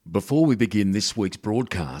Before we begin this week's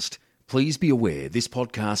broadcast, please be aware this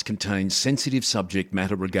podcast contains sensitive subject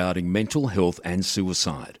matter regarding mental health and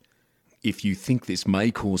suicide. If you think this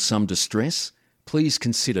may cause some distress, please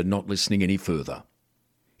consider not listening any further.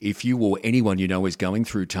 If you or anyone you know is going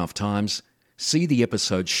through tough times, see the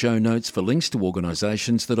episode's show notes for links to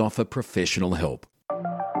organisations that offer professional help.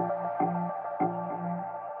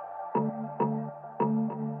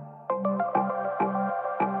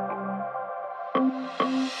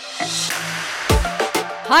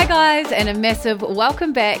 Hi guys, and a massive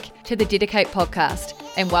welcome back to the Dedicate podcast,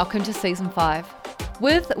 and welcome to season 5.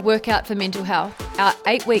 With Workout for Mental Health, our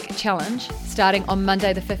 8-week challenge starting on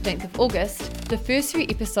Monday the 15th of August, the first few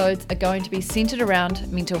episodes are going to be centred around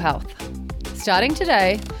mental health. Starting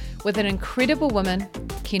today with an incredible woman,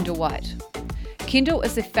 Kendall Whyte. Kendall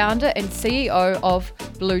is the founder and CEO of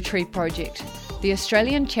Blue Tree Project, the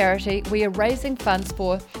Australian charity we are raising funds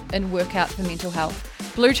for in Workout for Mental Health.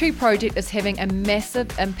 Blue Tree Project is having a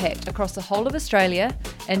massive impact across the whole of Australia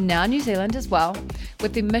and now New Zealand as well,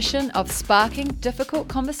 with the mission of sparking difficult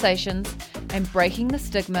conversations and breaking the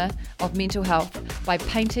stigma of mental health by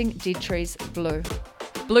painting dead trees blue.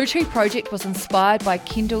 Blue Tree Project was inspired by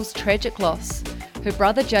Kendall's tragic loss. Her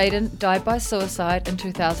brother Jaden died by suicide in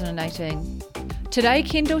 2018. Today,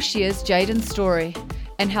 Kendall shares Jaden's story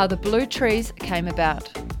and how the Blue Trees came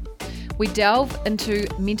about. We delve into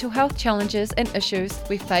mental health challenges and issues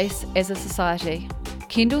we face as a society.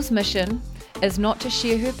 Kendall's mission is not to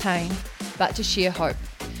share her pain, but to share hope.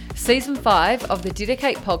 Season 5 of the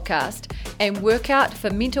Dedicate podcast and Workout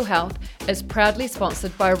for Mental Health is proudly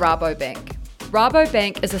sponsored by Rabobank.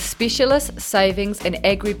 Rabobank is a specialist savings and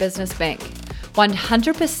agribusiness bank.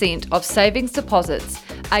 100% of savings deposits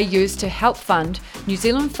are used to help fund New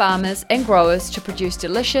Zealand farmers and growers to produce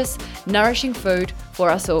delicious, nourishing food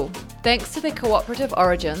for us all. Thanks to their cooperative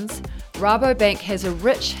origins, Rabobank has a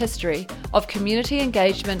rich history of community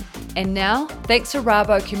engagement, and now, thanks to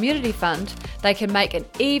Rabo Community Fund, they can make an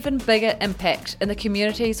even bigger impact in the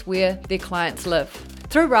communities where their clients live.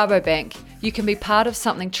 Through Rabobank, you can be part of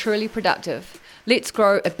something truly productive. Let's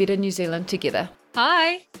grow a better New Zealand together.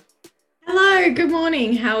 Hi. Hello, good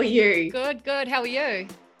morning. How are you? Good. How are you?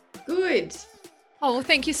 Good. Oh, well,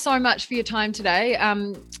 thank you so much for your time today.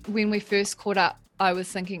 When we first caught up, I was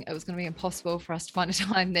thinking it was going to be impossible for us to find a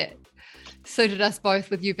time that suited us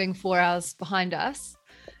both, with you being 4 hours behind us.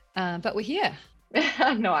 But we're here.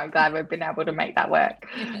 No, I'm glad we've been able to make that work.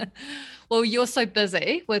 Well, you're so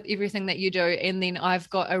busy with everything that you do. And then I've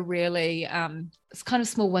got a really, it's kind of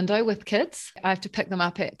small window with kids. I have to pick them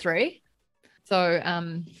up at 3. So,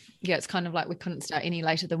 yeah, it's kind of like we couldn't start any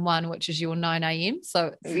later than 1, which is your 9 a.m.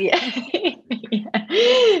 So yeah,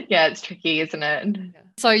 it's tricky, isn't it?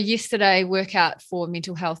 So yesterday, Workout for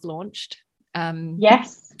Mental Health launched.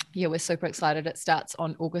 Yes. Yeah, we're super excited. It starts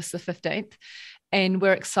on August the 15th. And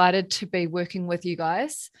we're excited to be working with you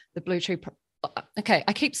guys, the Blue Tree. Okay,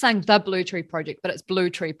 I keep saying the Blue Tree Project, but it's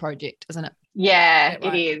Blue Tree Project, isn't it? Yeah,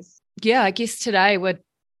 Right? It is. Yeah, I guess today we'd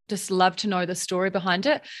just love to know the story behind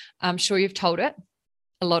it. I'm sure you've told it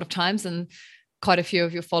a lot of times, and quite a few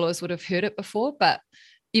of your followers would have heard it before, but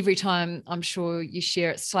every time I'm sure you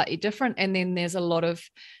share it slightly different. And then there's a lot of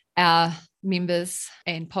our members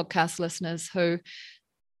and podcast listeners who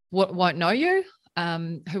won't know you,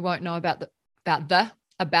 who won't know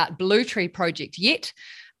about Blue Tree Project yet.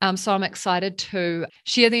 So I'm excited to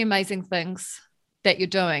share the amazing things that you're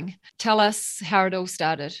doing. Tell us how it all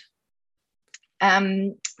started.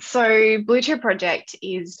 So Blue Tree Project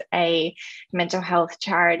is a mental health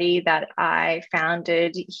charity that I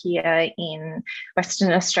founded here in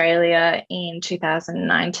Western Australia in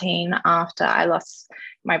 2019 after I lost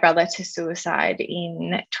my brother to suicide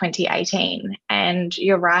in 2018. And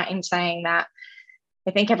you're right in saying that.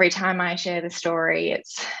 I think every time I share the story,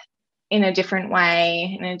 it's in a different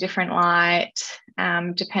way, in a different light,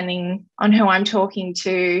 depending on who I'm talking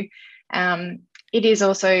to. It is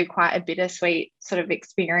also quite a bittersweet sort of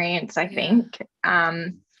experience, I think,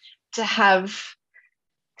 to have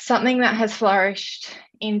something that has flourished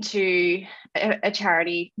into a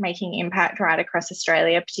charity making impact right across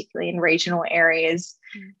Australia, particularly in regional areas.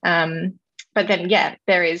 But then,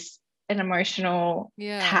 there is an emotional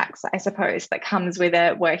tax, I suppose, that comes with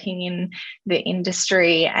it, working in the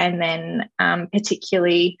industry, and then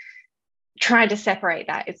particularly trying to separate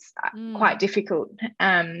that. It's quite difficult.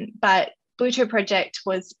 But Blue Tree Project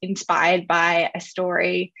was inspired by a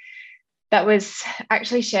story that was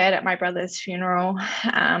actually shared at my brother's funeral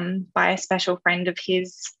by a special friend of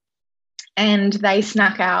his. And they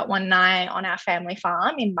snuck out one night on our family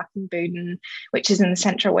farm in Muckingbudin, which is in the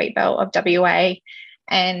central wheat belt of WA,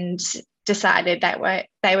 and decided that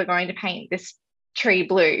they were going to paint this tree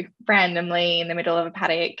blue randomly in the middle of a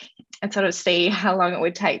paddock and sort of see how long it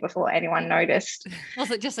would take before anyone noticed.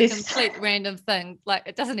 Was it just a this. complete random thing? Like,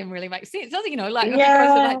 it doesn't even really make sense, does it? You know, like,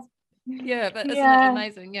 Yeah. yeah, but isn't Yeah. it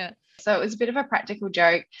amazing? Yeah. So it was a bit of a practical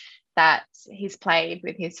joke that he's played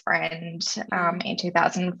with his friend in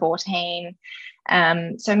 2014.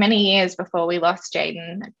 So many years before we lost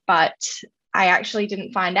Jaden, but I actually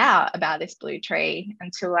didn't find out about this blue tree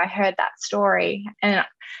until I heard that story. And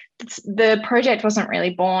the project wasn't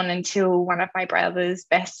really born until one of my brother's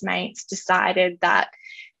best mates decided that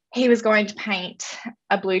he was going to paint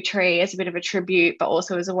a blue tree as a bit of a tribute, but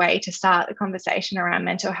also as a way to start the conversation around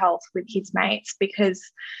mental health with his mates,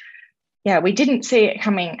 because yeah, we didn't see it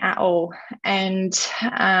coming at all. And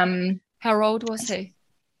how old was he?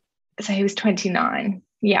 So he was 29.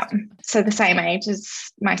 Yeah. So the same age as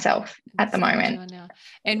myself at the moment. Now.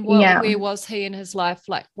 And where was he in his life?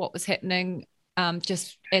 Like, what was happening?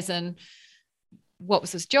 Just as in, what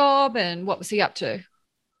was his job and what was he up to?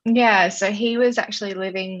 Yeah. So he was actually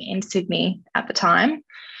living in Sydney at the time.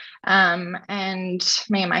 And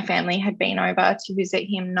me and my family had been over to visit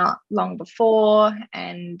him not long before.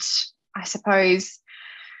 And I suppose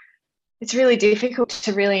it's really difficult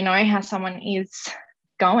to really know how someone is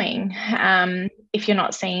going if you're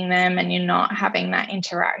not seeing them and you're not having that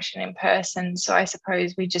interaction in person. So I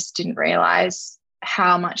suppose we just didn't realize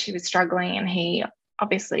how much he was struggling, and he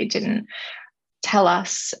obviously didn't tell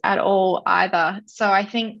us at all either. So I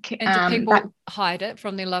think and do people hide it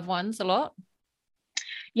from their loved ones a lot?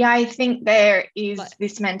 Yeah, I think there is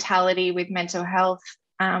this mentality with mental health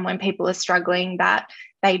when people are struggling that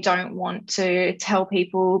they don't want to tell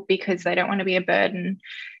people because they don't want to be a burden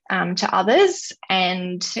to others.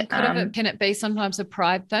 And can it be sometimes a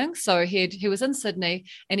pride thing? So he was in Sydney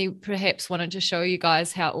and he perhaps wanted to show you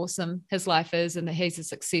guys how awesome his life is and that he's a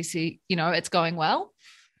success. It's going well.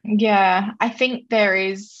 Yeah, I think there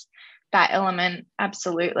is that element,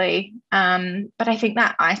 absolutely. But I think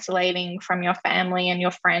that isolating from your family and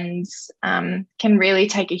your friends can really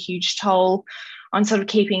take a huge toll on sort of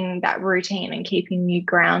keeping that routine and keeping you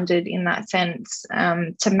grounded in that sense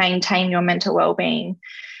to maintain your mental well-being.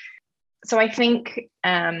 So I think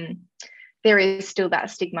there is still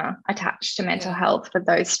that stigma attached to mental health for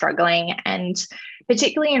those struggling, and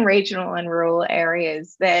particularly in regional and rural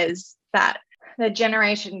areas, there's that the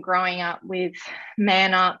generation growing up with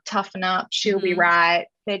man up, toughen up, she'll be right.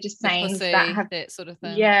 They're just sayings that have that sort of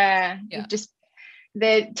thing. Yeah. Just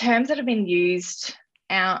they're terms that have been used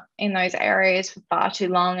out in those areas for far too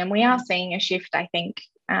long. And we are seeing a shift, I think,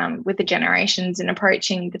 with the generations in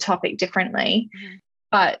approaching the topic differently.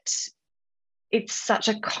 But it's such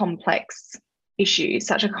a complex issue,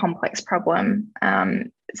 such a complex problem.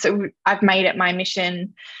 So I've made it my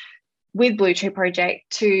mission with Blue Tree Project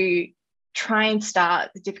to try and start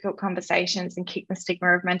the difficult conversations and kick the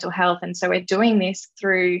stigma of mental health. And so we're doing this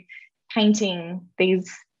through painting these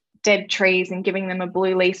dead trees and giving them a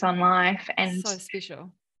blue lease on life. And so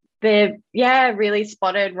special. They're really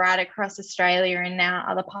spotted right across Australia and now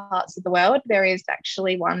other parts of the world. There is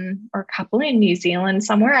actually one or a couple in New Zealand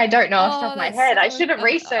somewhere. I don't know off the top of my head. I should have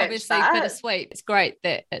researched obviously that. Bittersweet. It's great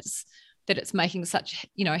that it's making such,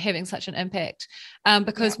 having such an impact.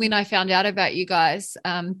 Because when I found out about you guys,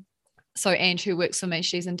 so Ange, who works for me,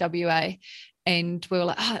 she's in WA, and we were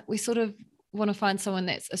like, we sort of want to find someone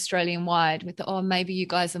that's Australian wide. We thought, maybe you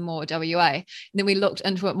guys are more WA. And then we looked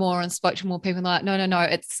into it more and spoke to more people, and like, no,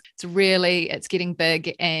 it's getting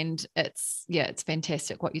big, and it's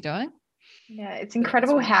fantastic what you're doing. Yeah, it's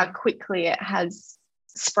incredible how quickly it has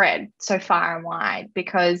spread so far and wide,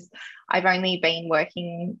 because I've only been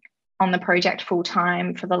working on the project full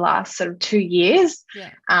time for the last sort of 2 years.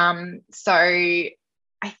 So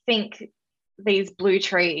I think these blue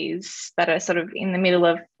trees that are sort of in the middle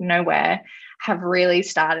of nowhere have really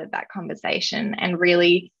started that conversation and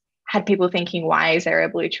really had people thinking, why is there a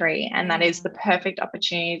blue tree? And that is the perfect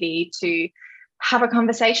opportunity to have a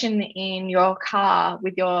conversation in your car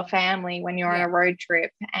with your family when you're on a road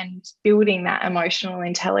trip, and building that emotional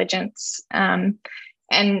intelligence. And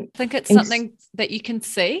I think it's something that you can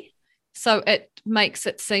see, so it makes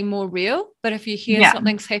it seem more real. But if you hear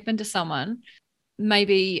something's happened to someone,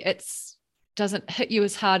 maybe it doesn't hit you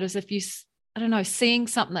as hard as if you, I don't know, seeing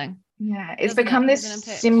something. Yeah, it's become this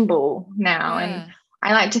symbol now. And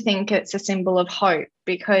I like to think it's a symbol of hope,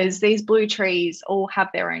 because these blue trees all have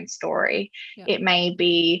their own story. It may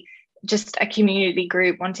be just a community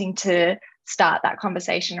group wanting to start that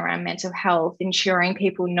conversation around mental health, ensuring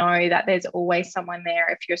people know that there's always someone there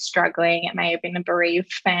if you're struggling. It may have been a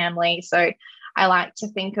bereaved family. So I like to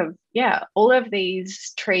think of, all of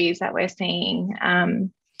these trees that we're seeing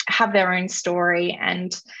have their own story.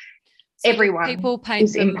 And So everyone people paint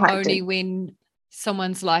is them impacted. only when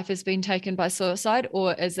someone's life has been taken by suicide,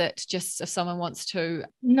 or is it just if someone wants to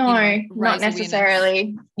No, not raise necessarily.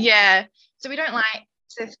 awareness? Yeah. So we don't like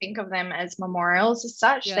to think of them as memorials as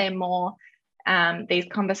such. Yeah. They're more these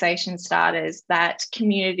conversation starters that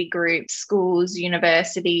community groups, schools,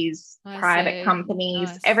 universities, private companies,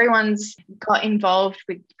 Nice. everyone's got involved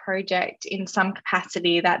with the project in some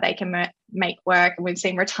capacity that they can make work. And we've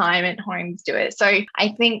seen retirement homes do it. So I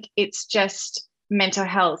think it's just mental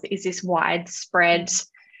health is this widespread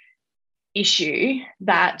issue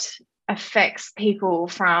that affects people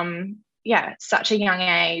from such a young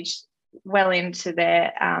age well into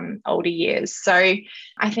their older years. So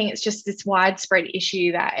I think it's just this widespread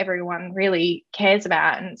issue that everyone really cares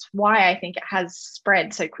about, and it's why I think it has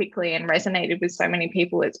spread so quickly and resonated with so many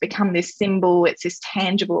people. It's become this symbol, it's this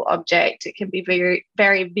tangible object. It can be very,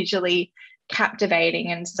 very visually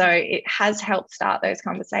captivating, and so it has helped start those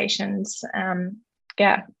conversations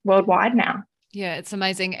worldwide now. Yeah, it's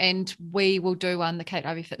amazing. And we will do one, the Kate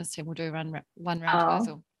Ivey Fitness team will do one round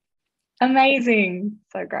table. Amazing.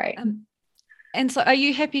 So great. And so are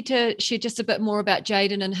you happy to share just a bit more about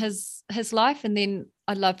Jaden and his life? And then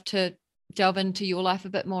I'd love to delve into your life a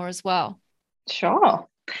bit more as well. Sure.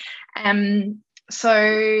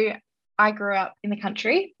 So I grew up in the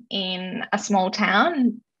country in a small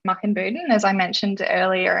town, Muckenbuden, as I mentioned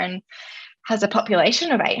earlier, and has a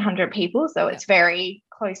population of 800 people. So it's very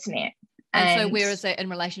close-knit. And so where is that in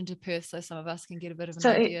relation to Perth, so some of us can get a bit of an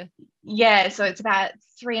idea? So it's about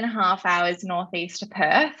 3.5 hours northeast of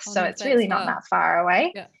Perth. So it's really not that far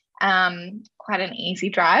away. Yeah. Quite an easy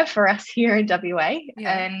drive for us here in WA.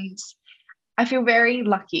 Yeah. And I feel very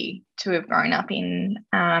lucky to have grown up in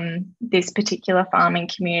this particular farming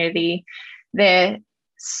community. They're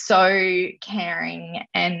so caring,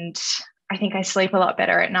 and I think I sleep a lot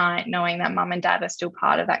better at night knowing that mum and dad are still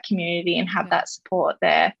part of that community and have that support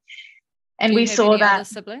there. And we saw that. Other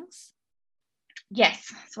siblings?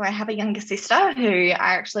 Yes. So I have a younger sister who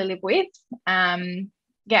I actually live with. We're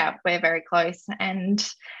very close. And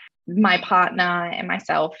my partner and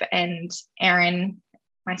myself and Erin,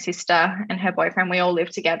 my sister, and her boyfriend, we all live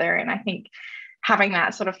together. And I think having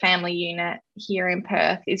that sort of family unit here in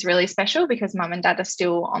Perth is really special because mum and dad are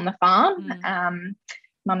still on the farm.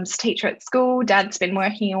 Mum's teacher at school. Dad's been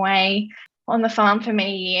working away on the farm for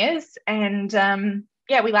many years. And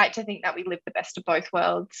we like to think that we live the best of both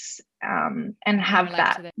worlds and have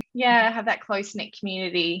that close-knit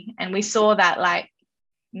community. And we saw that like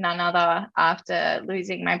none other after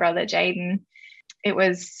losing my brother Jaden. It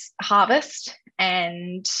was harvest,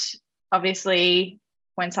 and obviously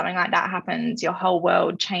when something like that happens, your whole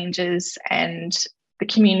world changes, and the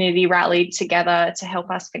community rallied together to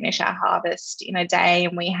help us finish our harvest in a day.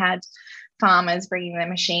 And we had farmers bringing their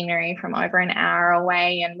machinery from over an hour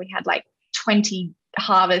away, and we had like 20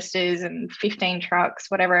 harvesters and 15 trucks,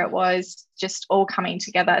 whatever it was, just all coming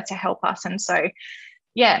together to help us. And so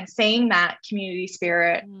seeing that community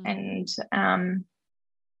spirit and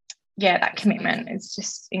that commitment is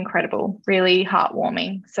just incredible, really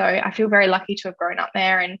heartwarming. So I feel very lucky to have grown up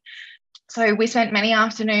there. And so we spent many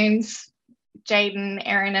afternoons, Jaden,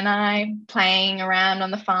 Erin and I, playing around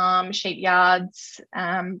on the farm, sheep yards,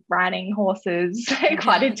 riding horses,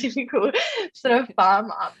 quite a typical sort of farm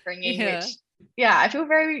upbringing, which I feel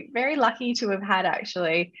very, very lucky to have had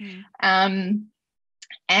actually. And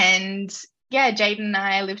Jaden and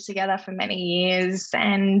I lived together for many years,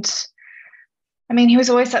 and I mean, he was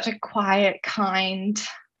always such a quiet, kind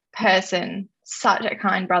person, such a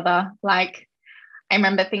kind brother. Like, I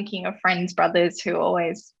remember thinking of friends' brothers who were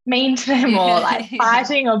always mean to them or like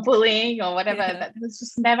fighting or bullying or whatever, but there was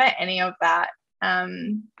just never any of that.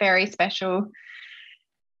 Very special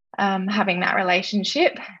having that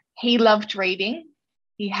relationship. He loved reading.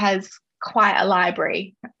 He has quite a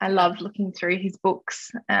library. I loved looking through his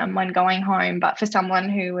books when going home, but for someone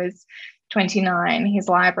who was 29, his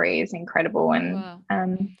library is incredible,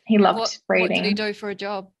 and he loved reading. What did he do for a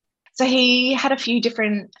job? So he had a few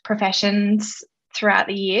different professions throughout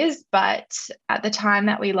the years, but at the time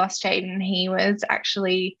that we lost Jaden, he was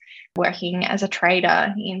actually working as a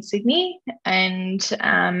trader in Sydney, and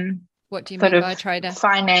what do you mean by trader?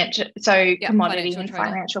 Commodity and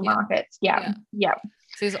financial markets. Yeah.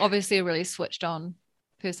 So he's obviously a really switched on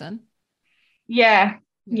person. Yeah.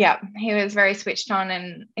 He was very switched on,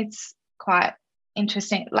 and it's quite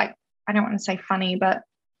interesting. Like, I don't want to say funny, but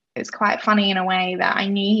it's quite funny in a way that I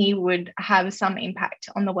knew he would have some impact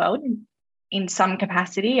on the world in some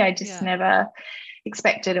capacity. I just never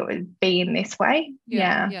expected it would be in this way.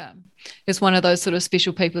 Yeah. It's one of those sort of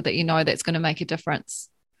special people that you know that's going to make a difference.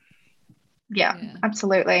 Yeah,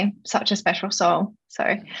 absolutely. Such a special soul.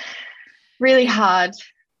 So really hard.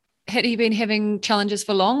 Had he been having challenges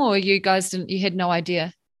for long, or you had no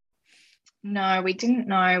idea? No, we didn't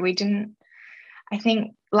know. I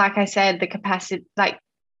think, like I said, the capacity, like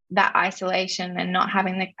that isolation and not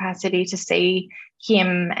having the capacity to see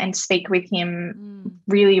him and speak with him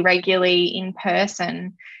really regularly in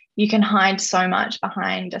person, you can hide so much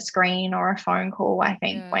behind a screen or a phone call, I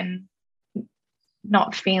think, when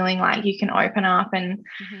not feeling like you can open up. And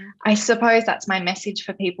I suppose that's my message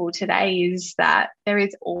for people today, is that there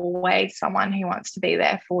is always someone who wants to be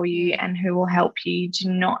there for you and who will help you. You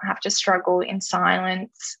do not have to struggle in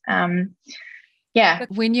silence.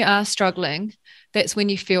 But when you are struggling, that's when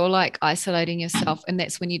you feel like isolating yourself, and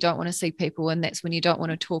that's when you don't want to see people, and that's when you don't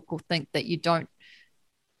want to talk or think that you don't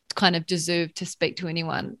kind of deserve to speak to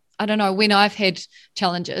anyone. I don't know, when I've had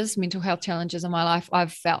challenges, mental health challenges in my life,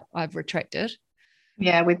 I've felt I've retracted.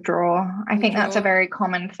 Withdraw. I think that's a very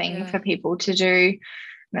common thing for people to do.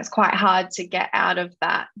 And it's quite hard to get out of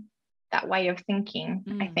that way of thinking,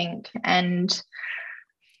 I think. And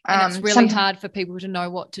it's really hard for people to know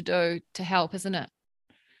what to do to help, isn't it?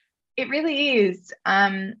 It really is.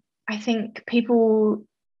 I think people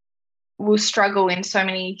will struggle in so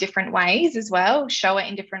many different ways as well, show it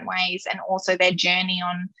in different ways, and also their journey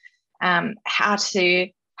on how to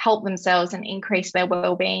help themselves and increase their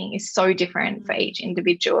well-being is so different for each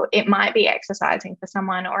individual. It might be exercising for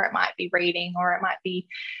someone, or it might be reading, or it might be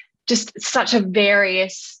just such a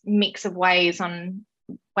various mix of ways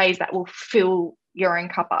that will fill your own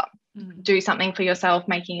cup up. Do something for yourself,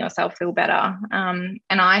 making yourself feel better. And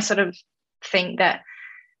I sort of think that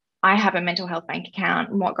I have a mental health bank account,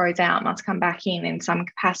 and what goes out must come back in some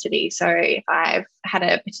capacity. So if I've had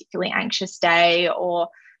a particularly anxious day, or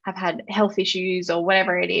have had health issues, or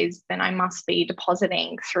whatever it is, then I must be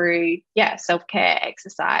depositing through, self-care,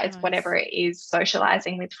 exercise, whatever it is,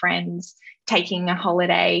 socializing with friends, taking a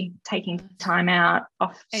holiday, taking time out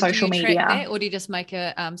off social media. Do you track that, or do you just make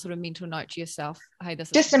a sort of mental note to yourself? Hey, this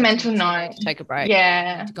is just a mental note. To take a break.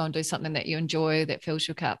 Yeah. To go and do something that you enjoy, that fills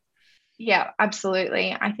your cup. Yeah,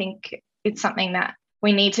 absolutely. I think it's something that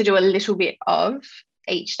we need to do a little bit of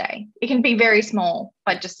each day. It can be very small,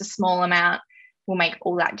 but just a small amount will make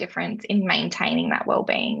all that difference in maintaining that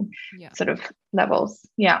well-being sort of levels.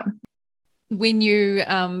 Yeah. When you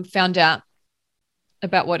found out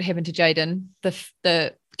about what happened to Jaden,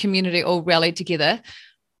 the community all rallied together.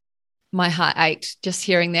 My heart ached just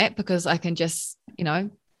hearing that, because I can just,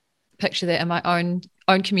 picture that in my own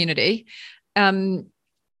community. Having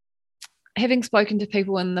spoken to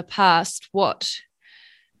people in the past,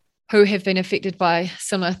 who have been affected by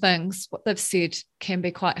similar things, what they've said can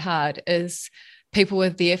be quite hard is people are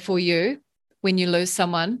there for you when you lose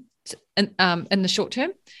someone in the short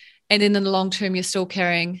term, and then in the long term you're still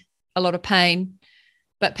carrying a lot of pain,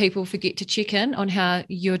 but people forget to check in on how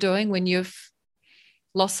you're doing when you've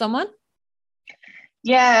lost someone.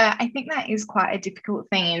 Yeah, I think that is quite a difficult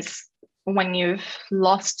thing, is when you've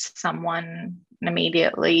lost someone,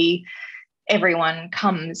 immediately everyone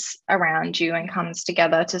comes around you and comes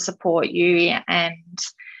together to support you, and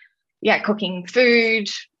cooking food,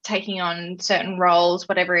 taking on certain roles,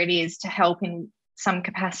 whatever it is, to help in some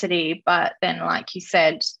capacity. But then, like you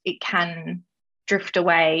said, it can drift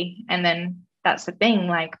away, and then that's the thing,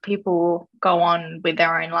 like people go on with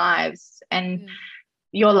their own lives, and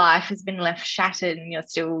your life has been left shattered, and you're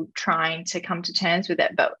still trying to come to terms with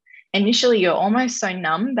it. But initially you're almost so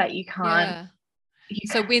numb that you can't.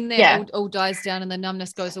 So when that all dies down and the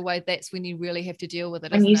numbness goes away, that's when you really have to deal with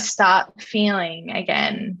it. When you start feeling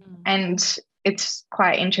again. And it's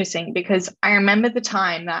quite interesting, because I remember the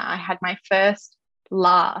time that I had my first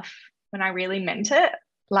laugh when I really meant it.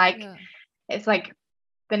 It's like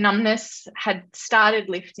the numbness had started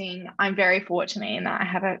lifting. I'm very fortunate in that I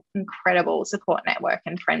have an incredible support network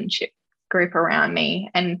and friendship group around me.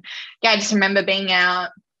 And I just remember being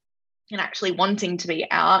out and actually wanting to be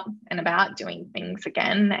out and about doing things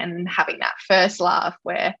again, and having that first laugh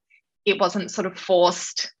where it wasn't sort of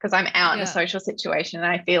forced, because I'm out in a social situation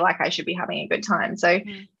and I feel like I should be having a good time. So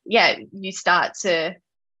you start to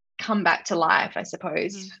come back to life, I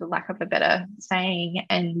suppose, for lack of a better saying.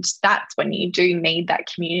 And that's when you do need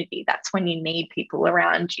that community. That's when you need people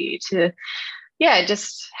around you to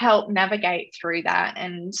just help navigate through that.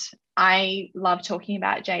 And I love talking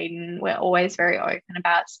about Jaden. We're always very open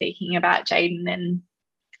about speaking about Jaden and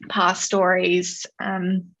past stories.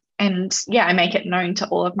 And I make it known to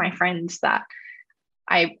all of my friends that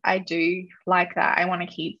I do like that. I want to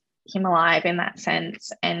keep him alive in that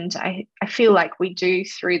sense. And I feel like we do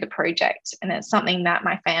through the project. And it's something that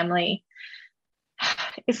my family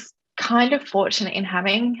is kind of fortunate in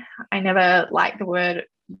having. I never like the word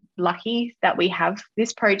lucky that we have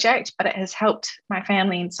this project, but it has helped my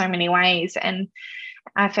family in so many ways. And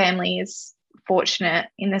our family is fortunate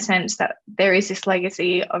in the sense that there is this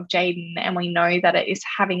legacy of Jaden, and we know that it is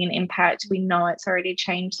having an impact. We know it's already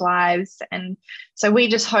changed lives. And so we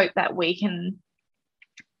just hope that we can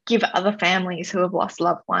give other families who have lost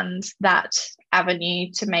loved ones that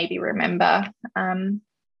avenue to maybe remember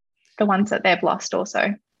the ones that they've lost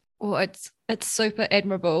also. Well, it's super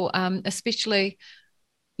admirable, especially,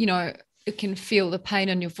 you know, you can feel the pain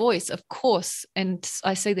in your voice, of course, and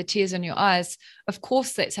I see the tears in your eyes. Of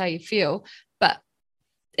course, that's how you feel. But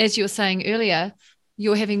as you were saying earlier,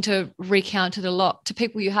 you're having to recount it a lot to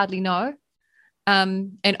people you hardly know,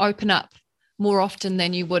 and open up more often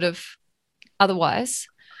than you would have otherwise.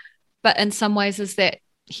 But in some ways, is that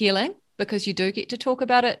healing because you do get to talk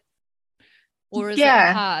about it? Or is it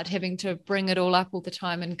hard having to bring it all up all the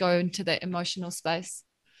time and go into that emotional space?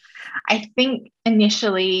 I think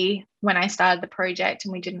initially when I started the project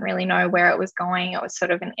and we didn't really know where it was going, it was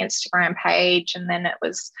sort of an Instagram page, and then it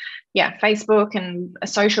was, Facebook and a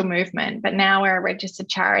social movement. But now we're a registered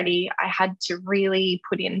charity. I had to really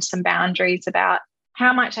put in some boundaries about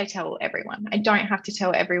how much I tell everyone. I don't have to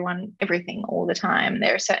tell everyone everything all the time.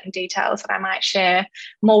 There are certain details that I might share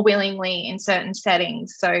more willingly in certain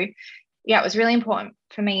settings. So, it was really important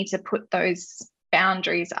for me to put those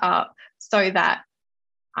boundaries up so that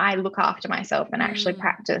I look after myself and actually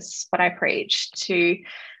practice what I preach to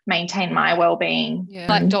maintain my well-being. Yeah,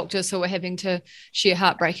 like doctors who are having to share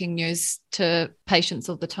heartbreaking news to patients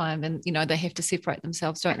all the time, and, you know, they have to separate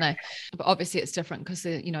themselves, don't they? But obviously it's different because,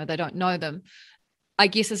 you know, they don't know them. I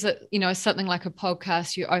guess is it, you know, something like a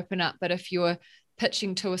podcast, you open up, but if you're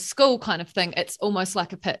pitching to a school kind of thing, it's almost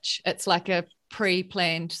like a pitch. It's like a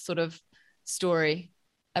pre-planned sort of story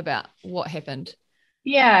about what happened.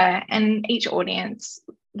 Yeah, and each audience,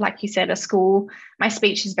 like you said, a school, my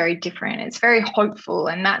speech is very different. It's very hopeful,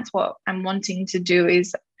 and that's what I'm wanting to do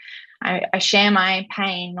is I share my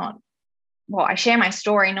pain, I share my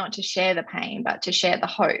story, not to share the pain, but to share the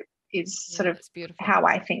hope is sort of how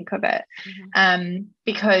I think of it.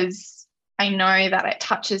 Because I know that it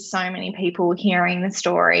touches so many people hearing the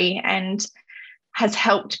story and has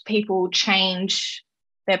helped people change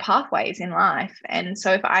their pathways in life. And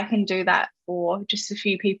so if I can do that for just a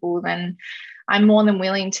few people, then I'm more than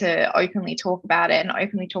willing to openly talk about it and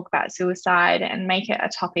openly talk about suicide and make it a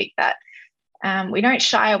topic that we don't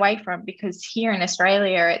shy away from, because here in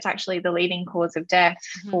Australia, it's actually the leading cause of death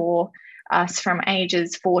for us from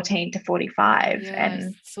ages 14 to 45. Yeah,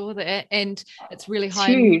 and I saw that. And it's really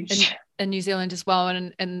high in New Zealand as well.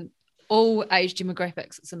 And all age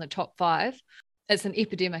demographics, it's in the top 5. It's an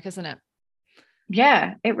epidemic, isn't it?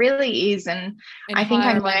 Yeah, it really is. And I think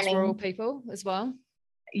I'm learning rural people as well.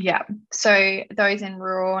 Yeah. So those in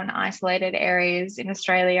rural and isolated areas in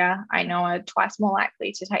Australia, I know, are twice more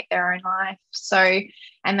likely to take their own life. So,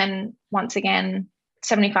 and then once again,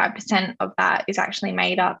 75% of that is actually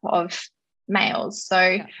made up of males.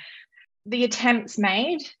 So the attempts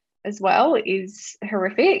made as well is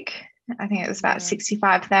horrific. I think it was about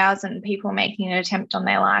 65,000 people making an attempt on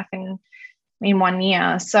their life in 1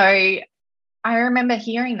 year. So I remember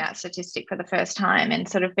hearing that statistic for the first time and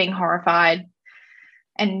sort of being horrified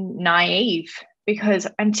and naive, because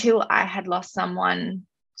until I had lost someone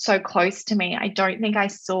so close to me, I don't think I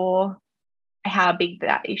saw how big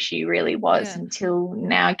that issue really was until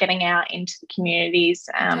now, getting out into the communities.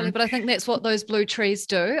 Totally, but I think that's what those blue trees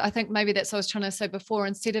do. I think maybe that's what I was trying to say before.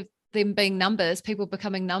 Instead of them being numbers, people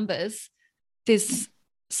becoming numbers, there's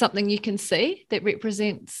something you can see that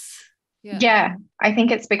represents. Yeah, I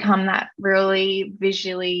think it's become that really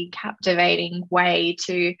visually captivating way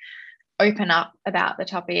to open up about the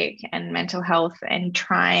topic and mental health and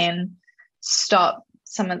try and stop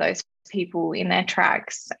some of those people in their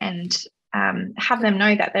tracks and have them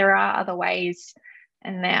know that there are other ways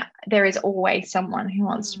and that there is always someone who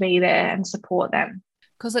wants to be there and support them.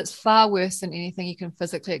 Because it's far worse than anything you can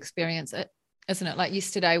physically experience, it, isn't it? Like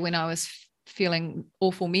yesterday when I was feeling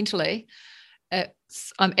awful mentally,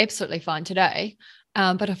 I'm absolutely fine today.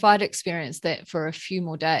 But if I'd experienced that for a few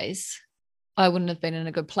more days, I wouldn't have been in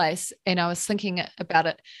a good place. And I was thinking about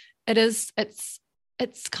it.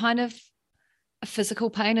 It's kind of a physical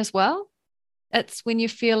pain as well. It's when you're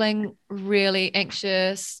feeling really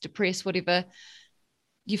anxious, depressed, whatever,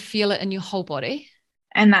 you feel it in your whole body.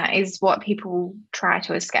 And that is what people try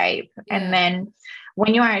to escape. Yeah. And then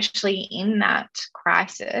when you're actually in that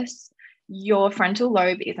crisis, your frontal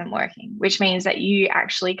lobe isn't working, which means that you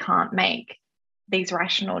actually can't make these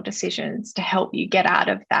rational decisions to help you get out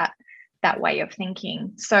of that way of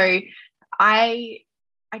thinking. So I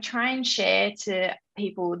try and share to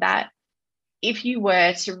people that if you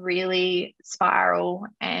were to really spiral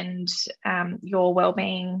and your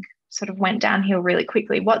well-being sort of went downhill really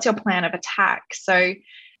quickly, what's your plan of attack? So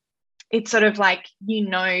it's sort of like,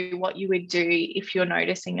 what you would do if you're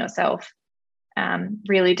noticing yourself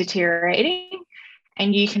really deteriorating,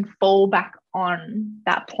 and you can fall back on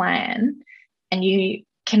that plan, and you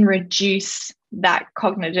can reduce that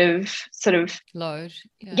cognitive sort of load.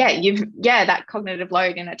 That cognitive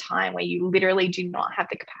load in a time where you literally do not have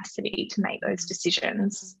the capacity to make those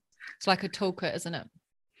decisions. It's like a toolkit, isn't it?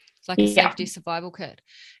 It's like a safety survival kit.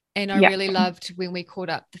 And I really loved when we caught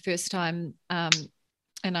up the first time,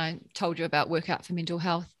 and I told you about Workout for Mental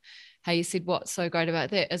Health, how you said what's so great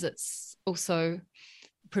about that is it's also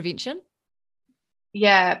prevention.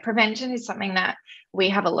 Yeah, prevention is something that we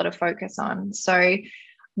have a lot of focus on. So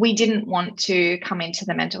we didn't want to come into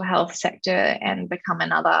the mental health sector and become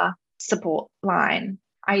another support line.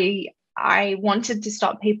 I wanted to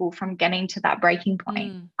stop people from getting to that breaking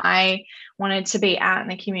point. I wanted to be out in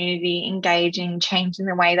the community, engaging, changing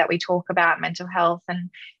the way that we talk about mental health and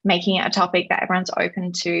making it a topic that everyone's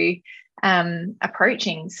open to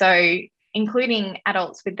approaching. So including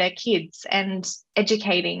adults with their kids and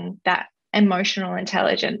educating that emotional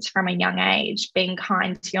intelligence from a young age, being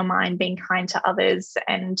kind to your mind, being kind to others,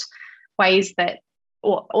 and ways that,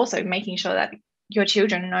 or also making sure that your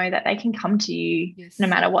children know that they can come to you no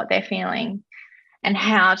matter what they're feeling, and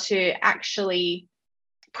how to actually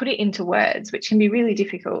put it into words, which can be really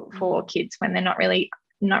difficult for kids when they're not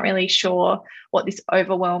really sure what this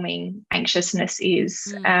overwhelming anxiousness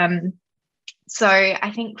is. So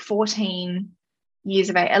I think 14 years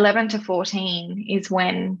of age, 11 to 14 is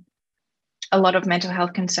when a lot of mental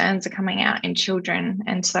health concerns are coming out in children.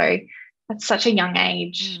 And so that's such a young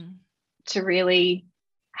age to really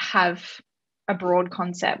have a broad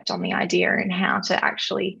concept on the idea and how to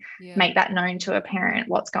actually make that known to a parent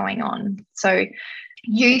what's going on. So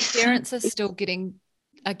parents are still getting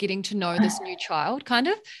to know this new child, kind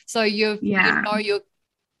of. So you know your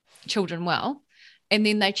children well, and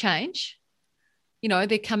then they change.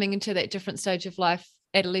 They're coming into that different stage of life,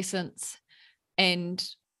 adolescence, and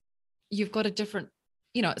you've got a different,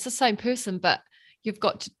 it's the same person, but you've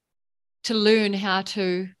got to learn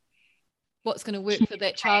what's going to work for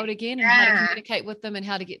that child again, and how to communicate with them and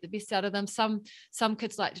how to get the best out of them. Some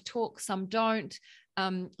kids like to talk, some don't.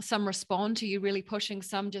 Some respond to you really pushing,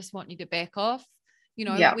 some just want you to back off.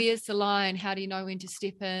 Where's the line? How do you know when to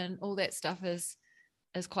step in? All that stuff is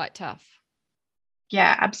quite tough.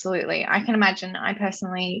 Yeah, absolutely. I can imagine. I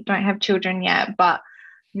personally don't have children yet, but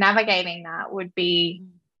navigating that would be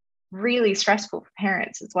really stressful for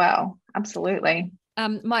parents as well. Absolutely.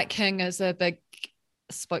 Mike King is a big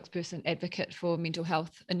spokesperson advocate for mental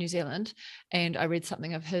health in New Zealand, and I read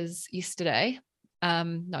something of his yesterday,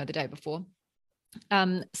 the day before,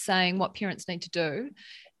 saying what parents need to do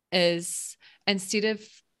is,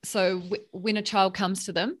 when a child comes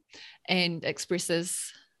to them and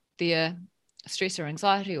expresses their stress or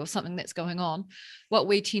anxiety or something that's going on, what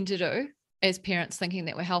we tend to do as parents, thinking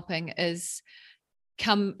that we're helping, is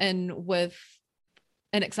come in with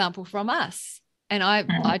an example from us. And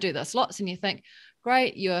I do this lots, and you think,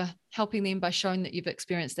 great, you're helping them by showing that you've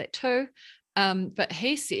experienced that too. But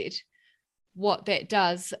he said what that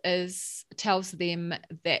does is tells them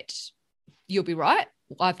that you'll be right,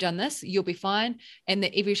 I've done this, you'll be fine, and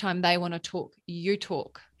that every time they want to talk, you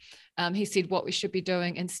talk. He said what we should be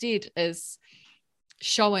doing instead is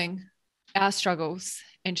showing our struggles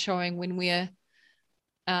and showing when we're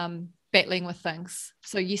battling with things.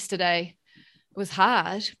 So yesterday it was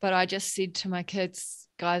hard, but I just said to my kids,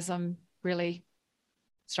 guys, I'm really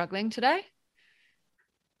struggling today.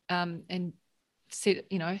 And said,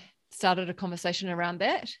 started a conversation around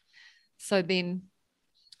that. So then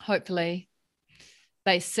hopefully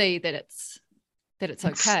they see that it's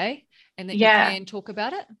okay and that you can talk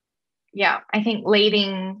about it. Yeah, I think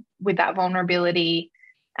leading with that vulnerability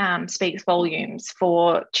speaks volumes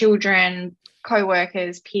for children,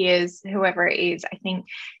 co-workers, peers, whoever it is. I think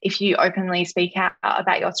if you openly speak out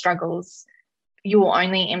about your struggles, you will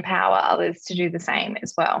only empower others to do the same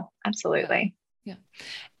as well. Absolutely. Yeah.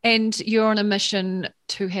 And you're on a mission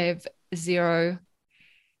to have 0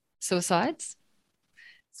 suicides.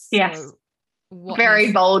 Yes.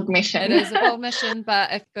 Very bold mission. It is a bold mission,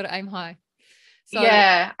 but I've got to aim high. So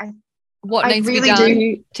what needs really to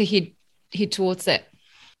be done to head towards that?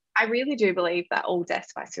 I really do believe that all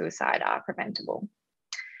deaths by suicide are preventable.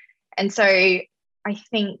 And so I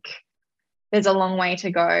think there's a long way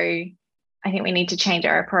to go. I think we need to change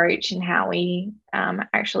our approach in how we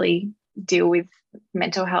actually deal with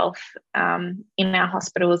mental health in our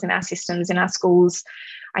hospitals, in our systems, in our schools.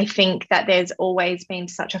 I think that there's always been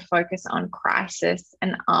such a focus on crisis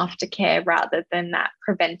and aftercare rather than that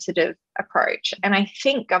preventative approach. And I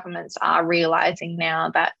think governments are realising now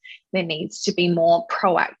that there needs to be more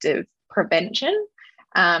proactive prevention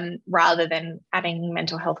rather than adding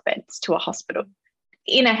mental health beds to a hospital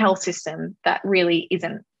in a health system that really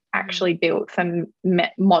isn't actually built for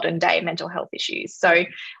modern day mental health issues. So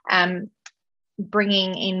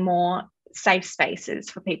bringing in more safe spaces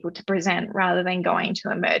for people to present rather than going to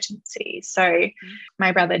emergencies. So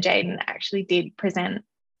my brother Jaden actually did present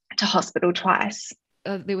to hospital twice.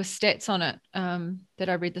 There were stats on it that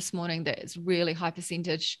I read this morning that it's really high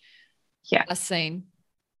percentage are seen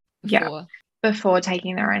before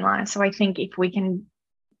taking their own lives. So I think if we can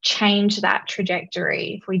change that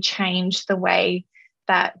trajectory, if we change the way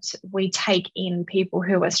that we take in people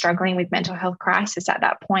who are struggling with mental health crisis at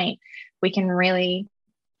that point, we can really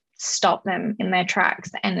stop them in their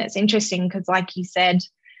tracks. And it's interesting because, like you said,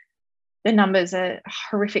 the numbers are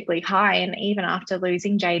horrifically high. And even after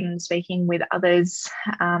losing Jaden, speaking with others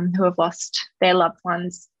who have lost their loved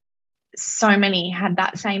ones, so many had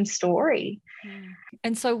that same story.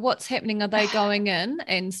 And so what's happening? Are they going in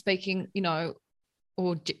and speaking,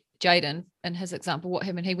 or Jaden, in his example, what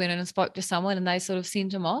happened? He went in and spoke to someone and they sort of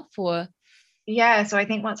sent him off, or? Yeah, so I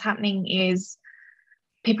think what's happening is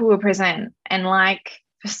people will present and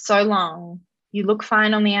for so long, you look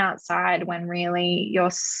fine on the outside when really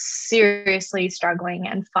you're seriously struggling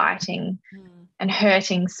and fighting and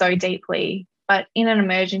hurting so deeply. But in an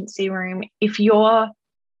emergency room, if you're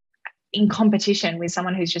in competition with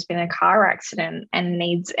someone who's just been in a car accident and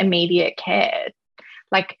needs immediate care,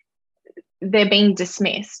 they're being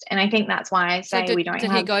dismissed. And I think that's why I say we don't have...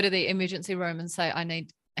 Did he go to the emergency room and say, I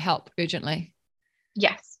need help urgently?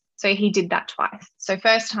 Yes. So he did that twice. So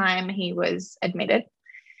first time he was admitted,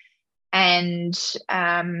 and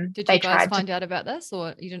did you guys find out about this,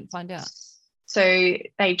 or you didn't find out? So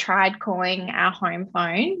they tried calling our home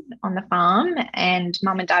phone on the farm and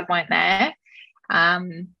mum and dad weren't there.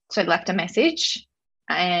 So left a message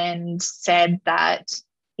and said that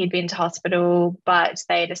he'd been to hospital, but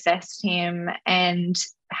they'd assessed him and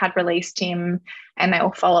had released him, and they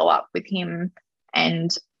will follow up with him.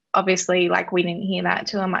 And obviously, we didn't hear that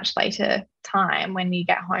till a much later time when you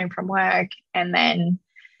get home from work. And then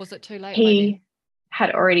was it too late? He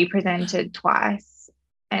had already presented twice.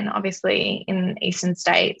 And obviously in Eastern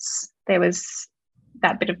States, there was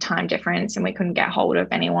that bit of time difference and we couldn't get hold of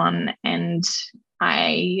anyone. And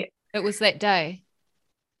it was that day?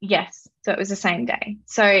 Yes. So it was the same day.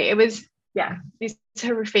 So it was, this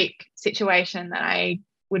horrific situation that I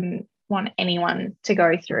wouldn't want anyone to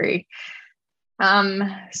go through.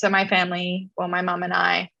 So my family, my mum and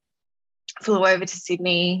I flew over to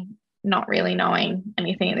Sydney, not really knowing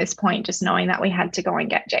anything at this point, just knowing that we had to go and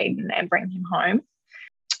get Jaden and bring him home.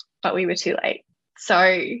 But we were too late. So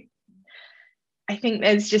I think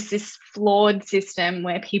there's just this flawed system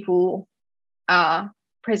where people are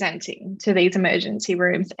presenting to these emergency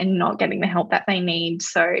rooms and not getting the help that they need.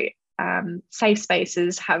 So safe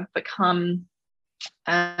spaces have become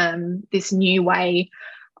this new way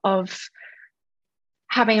of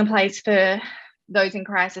having a place for those in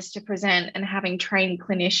crisis to present and having trained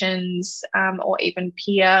clinicians or even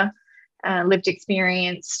peer lived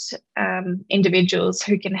experienced individuals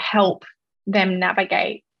who can help them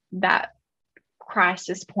navigate that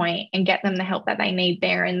crisis point and get them the help that they need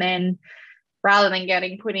there and then, rather than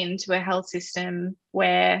getting put into a health system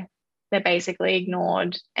where they're basically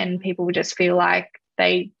ignored and people just feel like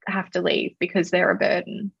they have to leave because they're a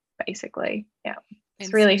burden, basically. Yeah,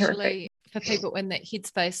 it's really horrific. For people in that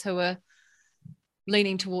headspace who are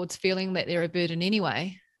leaning towards feeling that they're a burden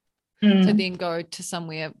anyway, to then go to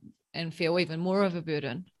somewhere and feel even more of a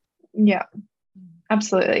burden. Yeah,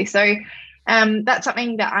 absolutely. So that's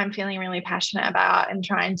something that I'm feeling really passionate about and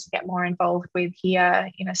trying to get more involved with here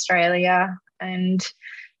in Australia, and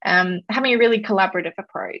having a really collaborative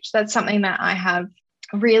approach. That's something that I have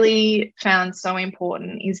really found so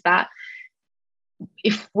important, is that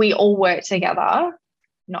if we all work together,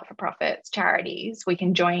 not-for-profits, charities, we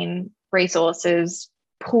can join resources,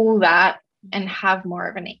 pool that, and have more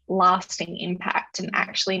of a lasting impact and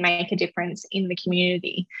actually make a difference in the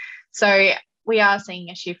community. So we are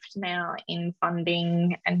seeing a shift now in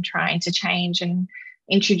funding and trying to change and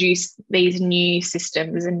introduce these new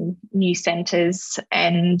systems and new centres,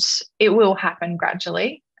 and it will happen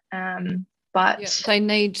gradually. But they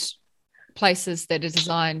need places that are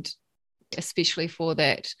designed especially for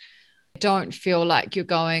that. Don't feel like you're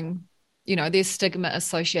going, there's stigma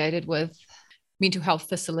associated with mental health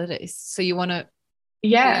facilities. So you want to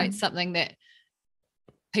Yeah. create something that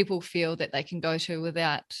people feel that they can go to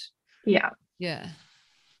without. Yeah. Yeah.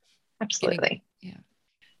 Absolutely.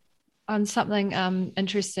 And something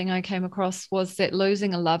interesting I came across was that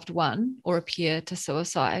losing a loved one or a peer to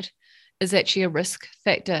suicide is actually a risk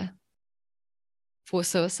factor for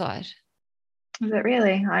suicide. Is it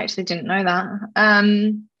really? I actually didn't know that.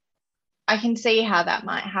 I can see how that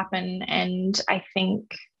might happen. And I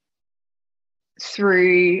think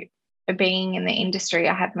through being in the industry,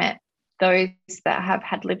 I have met those that have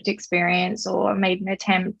had lived experience or made an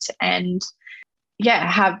attempt and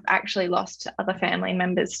have actually lost other family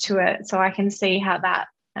members to it. So I can see how that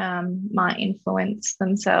might influence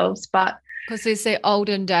themselves. But because there's that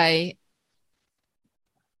olden day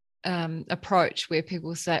approach where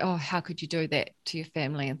people say, oh, how could you do that to your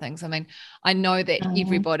family and things. I mean, I know that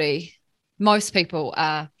most people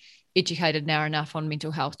are educated now enough on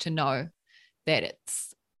mental health to know that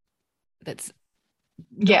that's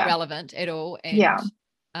not relevant at all,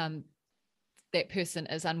 and that person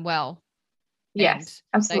is unwell. Yes,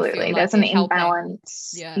 absolutely. Like there's an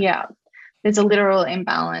imbalance. Yeah. There's a literal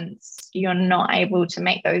imbalance. You're not able to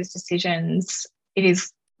make those decisions. It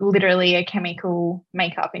is literally a chemical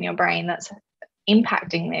makeup in your brain that's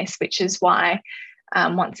impacting this, which is why,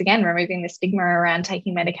 once again, removing the stigma around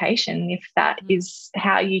taking medication, if that is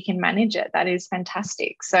how you can manage it, that is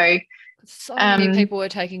fantastic. So many people are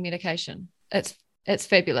taking medication. It's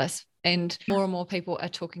fabulous. And more people are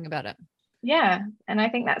talking about it. Yeah. And I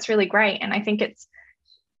think that's really great. And I think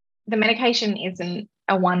the medication isn't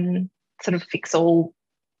a one sort of fix all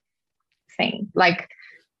thing. Like,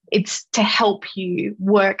 it's to help you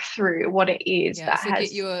work through what it is that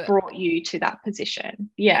has brought you to that position.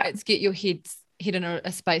 Yeah. It's get your head in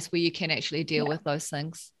a space where you can actually deal with those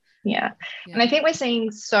things. Yeah. And I think we're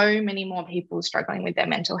seeing so many more people struggling with their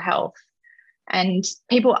mental health. And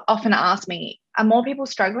people often ask me, are more people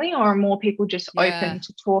struggling or are more people just open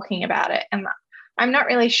to talking about it? And I'm not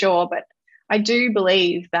really sure, but I do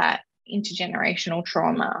believe that intergenerational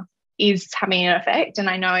trauma is having an effect. And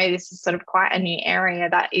I know this is sort of quite a new area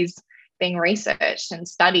that is being researched and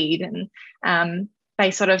studied. And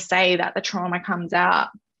they sort of say that the trauma comes out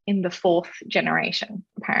in the 4th generation,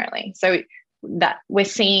 apparently. So that we're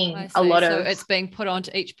seeing a lot of... So it's being put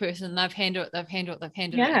onto each person. They've handled it,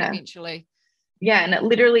 and eventually... Yeah, and it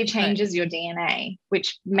literally changes your DNA,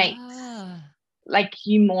 which makes like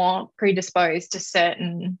you more predisposed to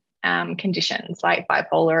certain conditions like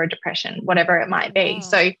bipolar or depression, whatever it might be.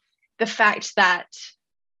 So the fact that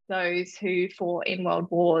those who fought in world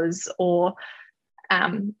wars or,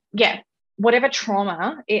 whatever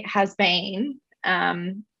trauma it has been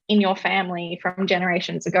in your family from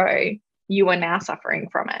generations ago, you are now suffering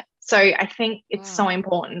from it. So I think it's so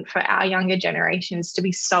important for our younger generations to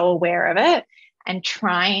be so aware of it and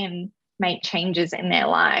try and make changes in their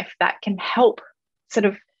life that can help sort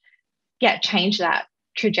of, change that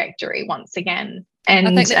trajectory once again. And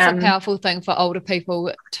I think that's a powerful thing for older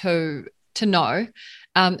people to know,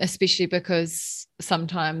 especially because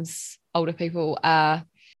sometimes older people are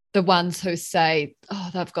the ones who say, oh,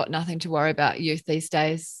 they've got nothing to worry about, youth these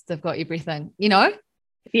days, they've got everything,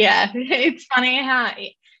 Yeah, it's funny how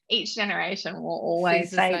each generation will always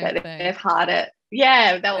say that they've had it.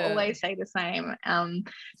 Yeah, they'll always say the same.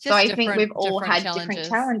 So I think we've all had different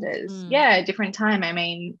challenges. Yeah, different time. I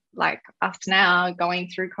mean, like us now going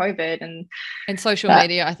through COVID and social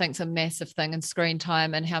media, I think is a massive thing, and screen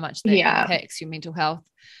time and how much that impacts your mental health,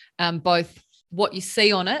 both what you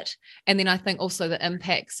see on it, and then I think also the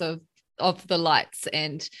impacts of the lights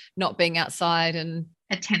and not being outside and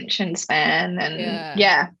attention span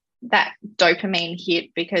and that dopamine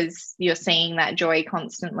hit because you're seeing that joy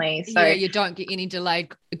constantly. So you don't get any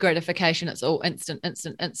delayed gratification. It's all instant.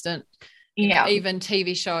 Yeah. Even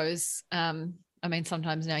TV shows. I mean,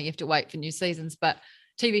 sometimes now you have to wait for new seasons, but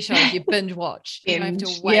TV shows you binge watch. You don't have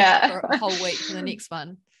to wait for a whole week for the next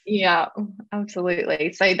one. Yeah,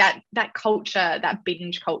 absolutely. So that culture, that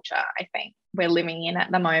binge culture, I think we're living in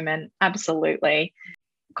at the moment. Absolutely.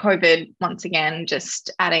 COVID, once again, just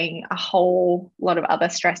adding a whole lot of other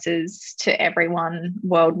stresses to everyone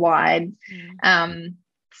worldwide.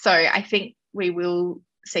 So I think we will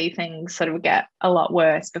see things sort of get a lot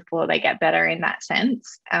worse before they get better in that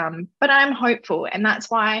sense. But I'm hopeful, and that's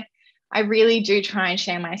why I really do try and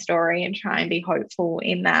share my story and try and be hopeful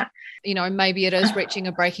in that. Maybe it is reaching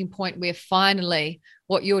a breaking point where finally,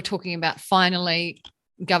 what you're talking about, finally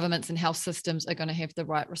governments and health systems are going to have the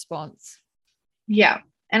right response. Yeah.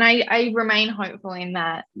 And I remain hopeful in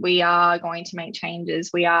that we are going to make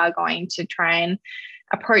changes. We are going to try and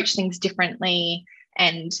approach things differently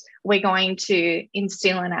And we're going to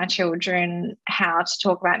instill in our children how to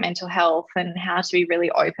talk about mental health and how to be really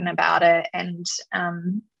open about it. And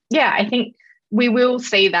I think we will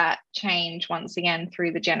see that change once again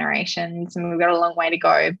through the generations, and we've got a long way to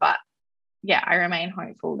go. But yeah, I remain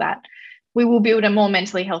hopeful that we will build a more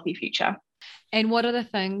mentally healthy future. And what are the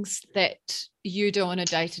things that you do on a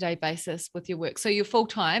day-to-day basis with your work? So you're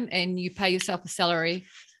full-time and you pay yourself a salary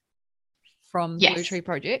from the Blue Tree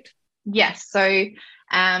Project? Yes. So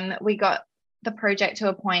we got the project to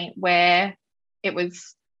a point where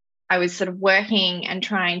I was sort of working and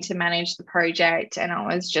trying to manage the project, and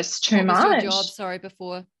it was just too much. What was your job? Sorry,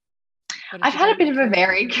 before. I've had a bit of a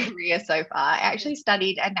varied career so far. I actually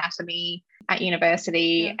studied anatomy at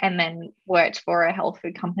university and then worked for a health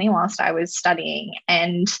food company whilst I was studying.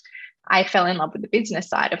 And I fell in love with the business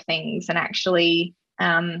side of things and actually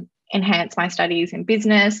enhanced my studies in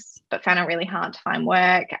business, but found it really hard to find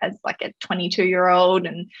work as like a 22-year-old,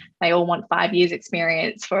 and they all want 5 years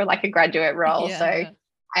experience for like a graduate role.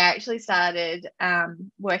 I actually started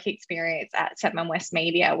work experience at Setman West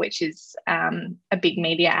Media, which is a big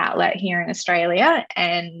media outlet here in Australia.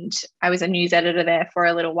 And I was a news editor there for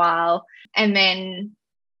a little while. And then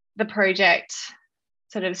the project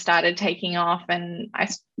sort of started taking off, and I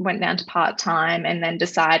went down to part-time and then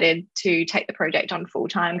decided to take the project on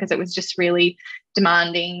full-time because it was just really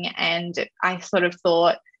demanding. And I sort of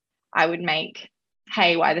thought I would make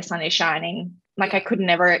hay while the sun is shining. Like, I could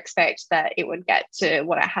never expect that it would get to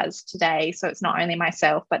what it has today. So it's not only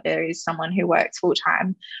myself, but there is someone who works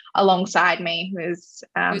full-time alongside me who's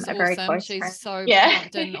a very close friend. She's so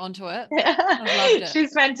plugged in onto it. I've loved it.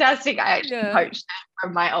 She's fantastic. I actually coached her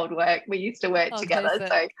from my old work. We used to work together.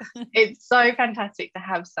 So it's so fantastic to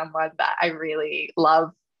have someone that I really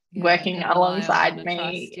love working alongside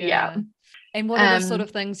me. Trust, And what are the sort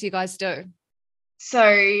of things you guys do?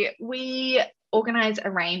 So we organise a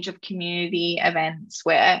range of community events.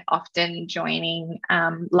 We're often joining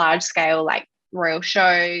large scale like royal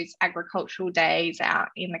shows, agricultural days out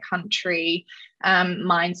in the country,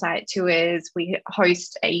 mine site tours. We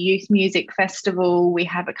host a youth music festival. We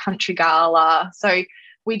have a country gala. So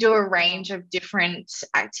we do a range of different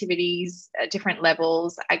activities at different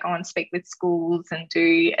levels. I go and speak with schools and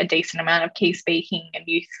do a decent amount of key speaking and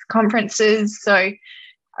youth conferences. So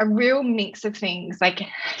a real mix of things. Like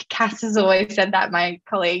Cass has always said that, my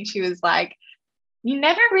colleague, she was like, you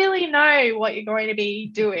never really know what you're going to be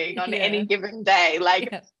doing on any given day.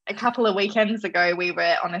 Like a couple of weekends ago, we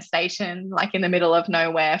were on a station like in the middle of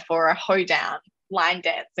nowhere for a hoedown line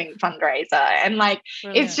dancing fundraiser. And like,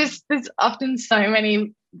 it's just, there's often so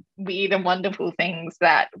many weird and wonderful things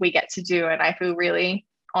that we get to do. And I feel really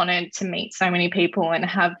honoured to meet so many people and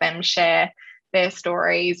have them share their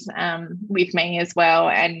stories with me as well,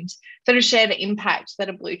 and sort of share the impact that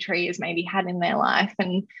a Blue Tree has maybe had in their life,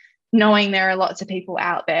 and knowing there are lots of people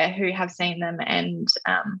out there who have seen them, and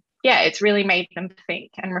it's really made them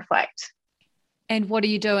think and reflect. And what are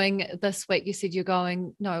you doing this week? You said you're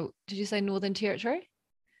going, did you say Northern Territory?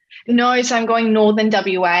 No, so I'm going Northern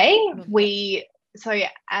WA.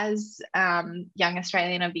 As Young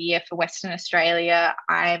Australian of the Year for Western Australia,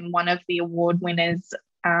 I'm one of the award winners.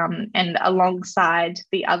 And alongside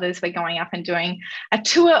the others, we're going up and doing a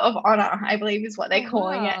tour of honour, I believe is what they're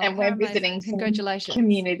calling it. And we're visiting some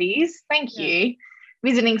communities. Thank you.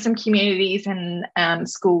 Visiting some communities and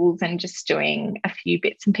schools, and just doing a few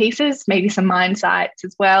bits and pieces, maybe some mine sites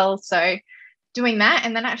as well. So doing that,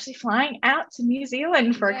 and then actually flying out to New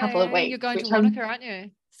Zealand for a couple of weeks. You're going to Wanaka, aren't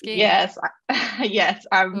you? Skiing. Yes,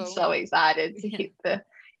 I'm so excited to hit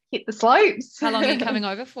the slopes. How long are you coming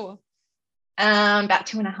over for? About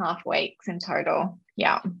 2.5 weeks in total.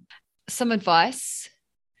 Yeah. Some advice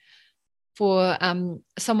for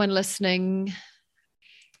someone listening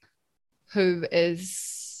who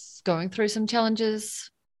is going through some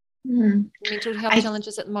challenges, mental health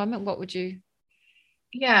challenges at the moment. What would you?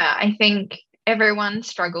 Yeah, I think everyone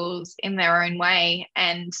struggles in their own way,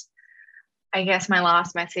 and I guess my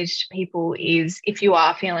last message to people is, if you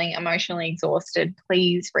are feeling emotionally exhausted,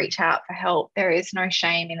 please reach out for help. There is no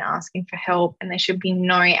shame in asking for help, and there should be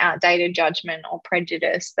no outdated judgment or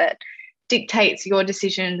prejudice that dictates your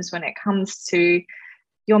decisions when it comes to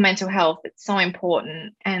your mental health. It's so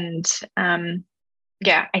important. And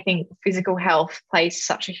I think physical health plays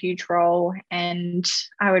such a huge role, and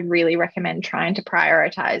I would really recommend trying to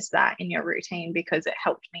prioritize that in your routine, because it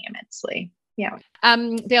helped me immensely. Yeah.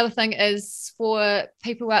 The other thing is, for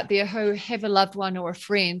people out there who have a loved one or a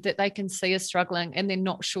friend that they can see is struggling and they're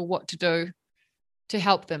not sure what to do to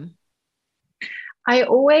help them. I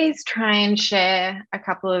always try and share a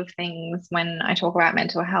couple of things when I talk about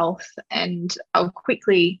mental health, and I'll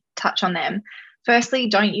quickly touch on them. firstly,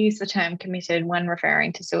 don't use the term committed when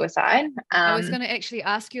referring to suicide. I was going to actually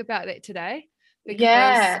ask you about that today because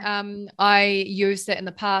Yeah. I used that in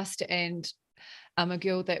the past, and a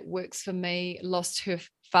girl that works for me lost her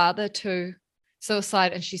father to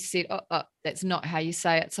suicide, and she said, oh, that's not how you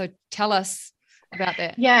say it. So tell us about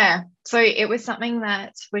that. Yeah. So it was something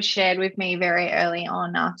that was shared with me very early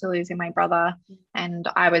on after losing my brother. And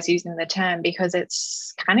I was using the term because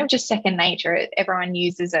it's kind of just second nature. Everyone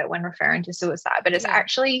uses it when referring to suicide, but it's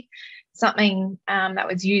actually something that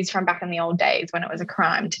was used from back in the old days when it was a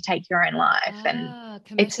crime to take your own life. And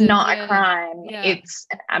committed, it's not a crime. Yeah. It's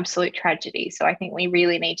an absolute tragedy. So I think we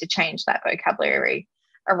really need to change that vocabulary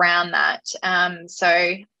around that.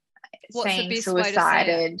 So what's saying the best suicided,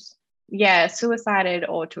 way to say it? Suicided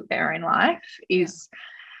or took their own life is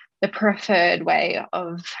the preferred way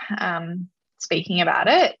of speaking about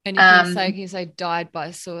it. And can you say died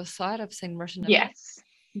by suicide? I've seen written. Yes.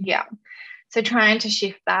 Yeah. So trying to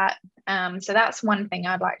shift that. So that's one thing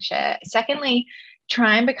I'd like to share. Secondly,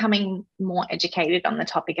 try and becoming more educated on the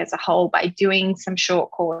topic as a whole by doing some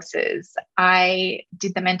short courses. I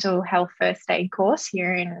did the mental health first aid course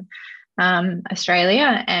here in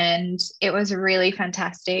Australia, and it was really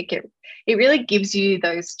fantastic. It really gives you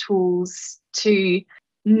those tools to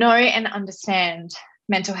know and understand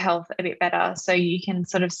mental health a bit better, so you can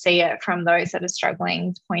sort of see it from those that are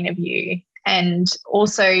struggling point of view. And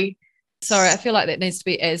also, sorry, I feel like that needs to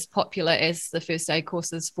be as popular as the first aid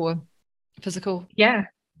courses for physical. Yeah,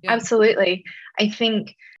 absolutely. I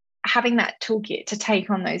think having that toolkit to take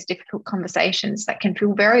on those difficult conversations that can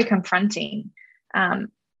feel very confronting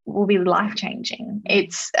will be life-changing.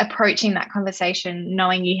 It's approaching that conversation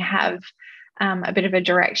knowing you have a bit of a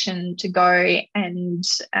direction to go. And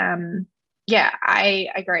I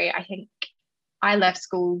agree. I think I left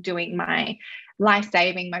school doing my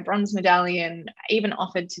life-saving, my bronze medallion. I even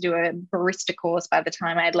offered to do a barista course by the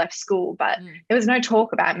time I had left school, but there was no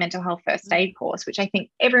talk about mental health first aid course, which I think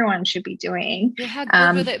everyone should be doing. Yeah, how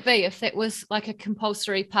good would that be if that was like a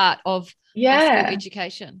compulsory part of school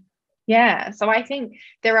education? Yeah, so I think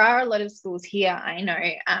there are a lot of schools here, I know,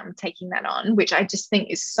 taking that on, which I just think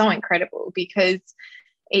is so incredible because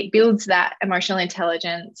it builds that emotional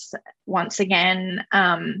intelligence once again.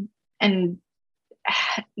 And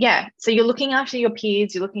so you're looking after your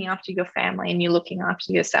peers, you're looking after your family, and you're looking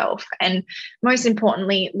after yourself. And most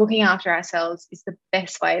importantly, looking after ourselves is the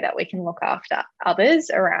best way that we can look after others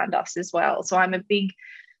around us as well. So I'm a big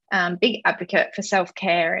advocate for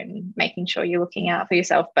self-care and making sure you're looking out for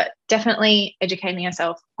yourself, but definitely educating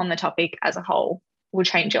yourself on the topic as a whole will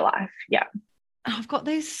change your life. Yeah. I've got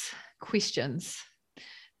these questions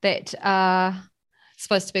that are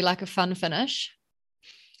supposed to be like a fun finish.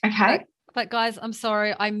 Okay. But guys, I'm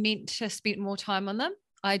sorry. I meant to spend more time on them.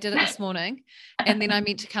 I did it this morning and then I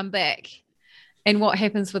meant to come back. And what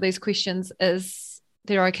happens with these questions is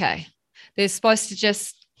they're okay. They're supposed to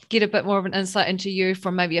just get a bit more of an insight into you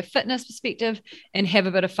from maybe a fitness perspective and have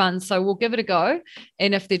a bit of fun. So we'll give it a go.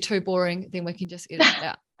 And if they're too boring, then we can just edit it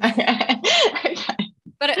out. Okay.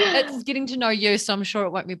 But it's getting to know you, so I'm sure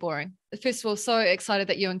it won't be boring. First of all, so excited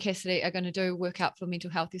that you and Cassidy are going to do workout for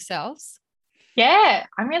mental health yourselves. Yeah,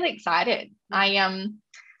 I'm really excited. I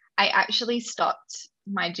actually stopped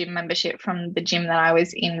my gym membership from the gym that I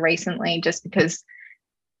was in recently just because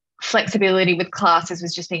flexibility with classes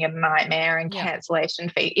was just being a nightmare, and cancellation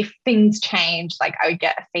fee. If things change, like I would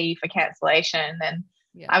get a fee for cancellation, and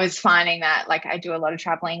I was finding that like I do a lot of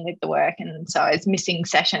traveling with the work, and so I was missing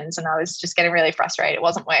sessions and I was just getting really frustrated. It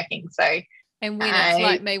wasn't working. So, and when it's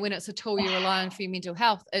like me, when it's a tool you rely on for your mental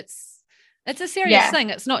health, it's a serious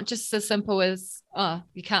thing. It's not just as simple as, oh,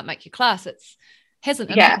 you can't make your class. It has an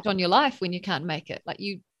impact on your life when you can't make it. Like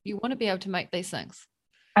you want to be able to make these things.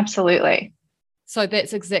 Absolutely. So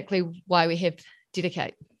that's exactly why we have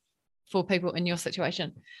Dedicate for people in your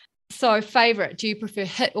situation. So favorite, do you prefer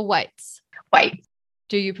HIIT or weights? Weights.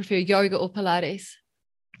 Do you prefer yoga or Pilates?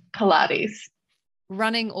 Pilates.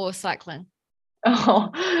 Running or cycling? Oh,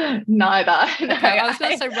 neither. Okay, I was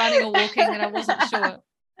going to say running or walking and I wasn't sure.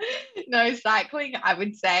 No, cycling, I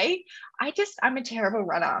would say. I'm a terrible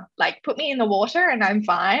runner. Like put me in the water and I'm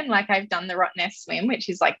fine. Like I've done the Rottnest swim, which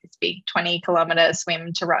is like this big 20-kilometer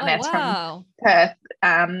swim to Rottnest from Perth.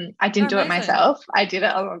 I didn't do it myself. I did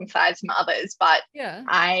it alongside some others, but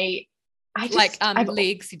I just like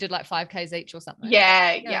legs, you did like 5Ks each or something.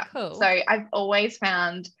 Yeah. Cool. So I've always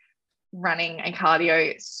found running and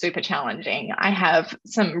cardio super challenging. I have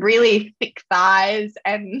some really thick thighs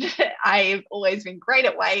and I've always been great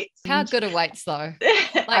at weights. How good are weights though?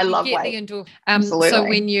 Like I love weights. Absolutely. So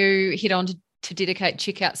when you head on to Dedicate,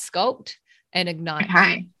 check out Sculpt and Ignite.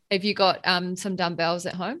 Okay. Have you got some dumbbells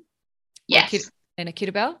at home? Yes. And a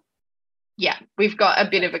kettlebell? Yeah, we've got a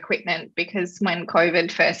bit of equipment because when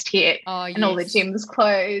COVID first hit and all the gyms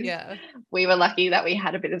closed, we were lucky that we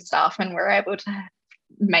had a bit of stuff and we were able to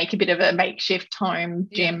make a bit of a makeshift home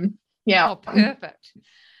gym. Yeah. Oh, perfect.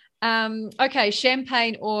 Okay,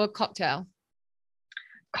 champagne or cocktail?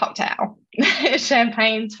 Cocktail.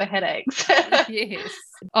 Champagne's for headaches. Yes.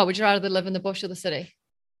 Oh, would you rather live in the bush or the city?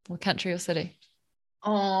 Or country or city?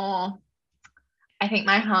 Oh, I think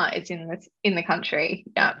my heart is in the country.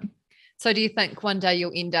 Yeah. So do you think one day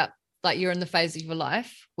you'll end up like you're in the phase of your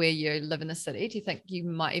life where you live in the city? Do you think you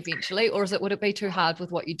might eventually, or would it be too hard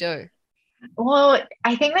with what you do? Well,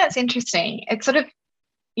 I think that's interesting. It's sort of,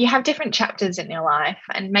 you have different chapters in your life,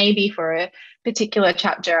 and maybe for a particular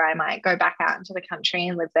chapter, I might go back out into the country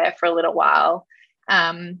and live there for a little while.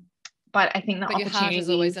 But I think your heart is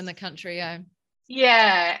always in the country, yeah.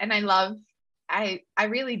 Yeah, and I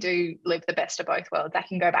really do live the best of both worlds. I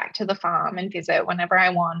can go back to the farm and visit whenever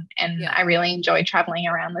I want, and I really enjoy traveling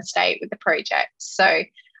around the state with the project. So,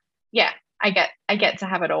 yeah, I get to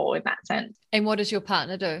have it all in that sense. And what does your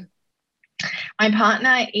partner do? My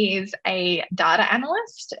partner is a data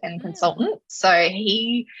analyst and consultant, so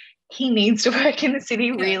he needs to work in the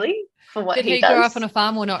city really for what he does. Did he grow up on a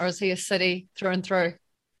farm or not, or is he a city through and through?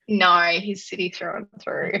 No, he's city through and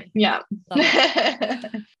through. Yeah.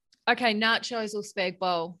 Okay, nachos or spag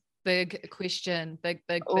bowl? Big question. Big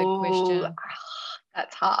question.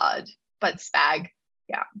 That's hard, but spag.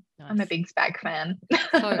 Yeah, nice. I'm a big spag fan.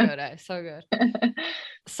 So good, eh? So good.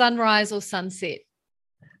 Sunrise or sunset?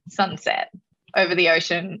 Sunset over the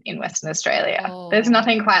ocean in Western Australia. There's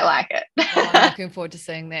nothing quite like it. I'm looking forward to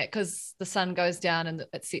seeing that because the sun goes down and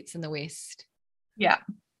it sets in the west. Yeah.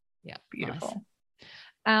 Yeah. Beautiful.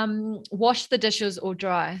 Nice. Wash the dishes or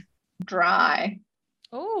dry? Dry.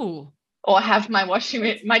 Oh. Or have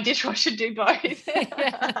my dishwasher do both.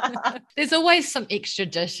 There's always some extra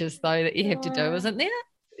dishes though that you have to do, isn't there?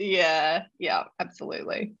 Yeah,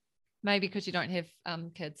 absolutely. Maybe because you don't have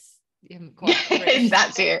kids. You haven't quite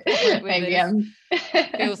that's it. Maybe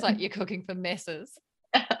feels like you're cooking for masses.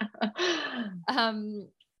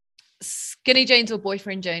 Skinny jeans or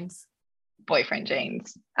boyfriend jeans? Boyfriend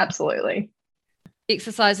jeans, absolutely.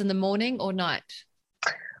 Exercise in the morning or night?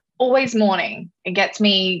 Always morning. It gets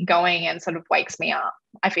me going and sort of wakes me up.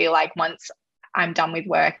 I feel like once I'm done with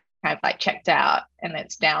work, I've like checked out and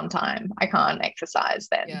it's downtime. I can't exercise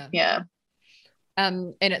then. Yeah.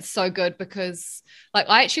 And it's so good because like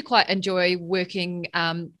I actually quite enjoy working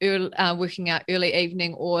out early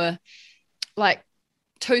evening or like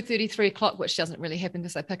 2:30, 3 o'clock, which doesn't really happen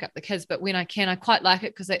because I pick up the kids, but when I can, I quite like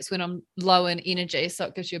it because that's when I'm low in energy, so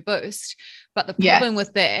it gives you a boost. But the problem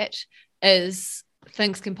with that is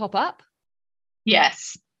things can pop up.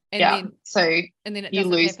 Yes. And then it you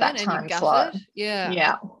lose that time slot.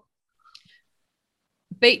 Yeah.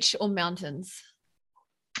 Beach or mountains?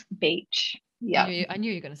 Beach. Yeah. I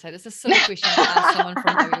knew you were going to say this. This is a silly question to ask someone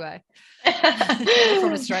from WA.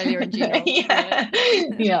 From Australia in general.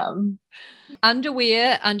 Yeah.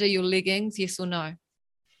 Underwear under your leggings, yes or no?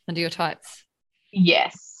 Under your tights?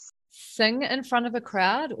 Yes. Sing in front of a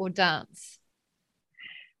crowd or dance?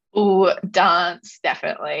 Oh, dance,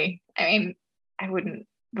 definitely. I mean, I wouldn't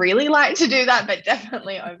really like to do that, but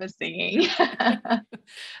definitely over singing.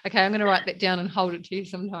 Okay, I'm going to write that down and hold it to you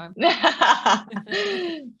sometime.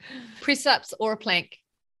 Press ups or a plank?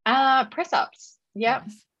 Press ups. Yeah.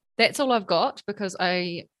 Nice. That's all I've got because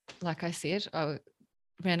like I said, I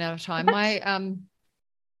ran out of time. My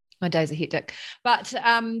days are hectic, but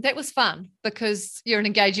that was fun because you're an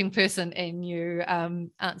engaging person and you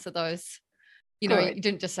answer those. You know, you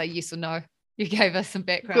didn't just say yes or no. You gave us some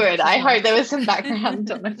background. Good. I hope there was some background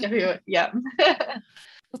on the yeah.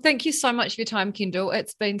 Well, thank you so much for your time, Kendall.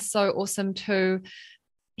 It's been so awesome to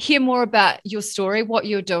hear more about your story, what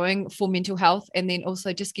you're doing for mental health, and then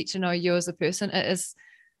also just get to know you as a person. It is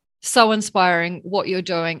so inspiring what you're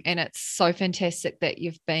doing, and it's so fantastic that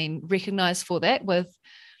you've been recognised for that with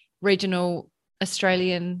Regional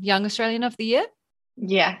Young Australian of the Year.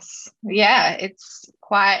 Yes. Yeah, it's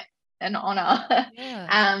quite an honour.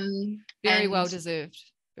 Yeah. Very well deserved.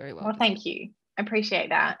 Very well. Well, thank you. I appreciate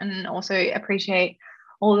that, and also appreciate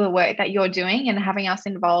all the work that you're doing and having us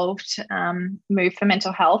involved. Move for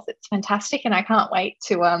Mental Health. It's fantastic, and I can't wait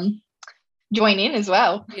to join in as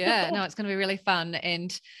well. Yeah, no, it's going to be really fun,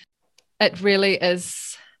 and it really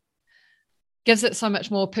gives it so much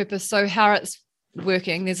more purpose. So how it's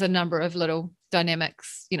working, there's a number of little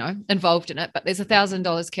dynamics, involved in it, but there's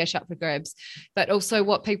 $1,000 cash up for grabs. But also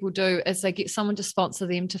what people do is they get someone to sponsor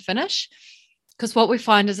them to finish. Because what we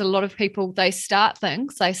find is a lot of people, they start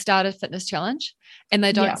a fitness challenge and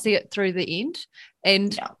they don't see it through the end.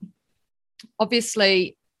 And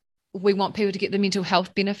obviously we want people to get the mental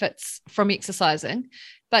health benefits from exercising,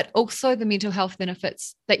 but also the mental health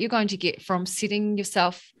benefits that you're going to get from setting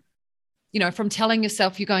yourself, from telling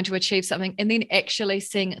yourself you're going to achieve something and then actually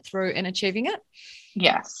seeing it through and achieving it.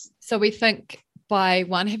 Yes. So we think by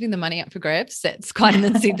one, having the money up for grabs, that's quite an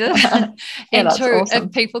incentive. And two, awesome.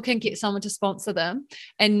 if people can get someone to sponsor them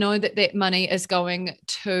and know that that money is going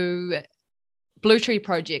to Blue Tree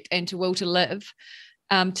Project and to Will to Live,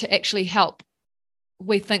 to actually help,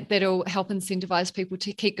 we think that'll help incentivize people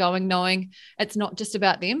to keep going, knowing it's not just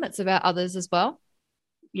about them, it's about others as well.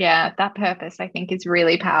 Yeah, that purpose I think is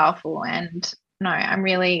really powerful, and no, I'm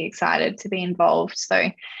really excited to be involved. So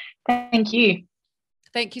thank you.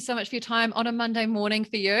 Thank you so much for your time on a Monday morning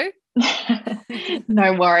for you.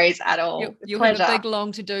 No worries at all. You'll have a big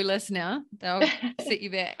long to-do list now. They'll set you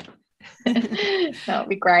back. That would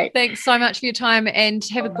be great. Thanks so much for your time, and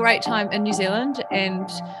have a great time in New Zealand, and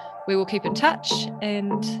we will keep in touch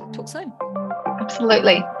and talk soon.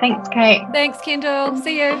 Absolutely. Thanks, Kate. Thanks, Kendall.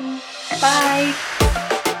 See you. Bye.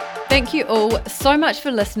 Thank you all so much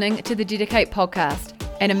for listening to the Dedicate podcast,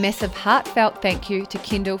 and a massive heartfelt thank you to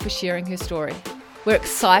Kendall for sharing her story. We're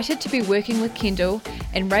excited to be working with Kendall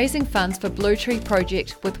and raising funds for Blue Tree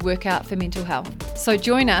Project with Workout for Mental Health. So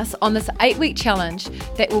join us on this 8-week challenge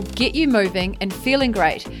that will get you moving and feeling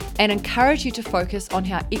great and encourage you to focus on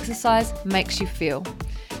how exercise makes you feel.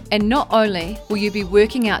 And not only will you be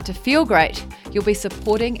working out to feel great, you'll be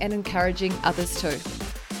supporting and encouraging others too.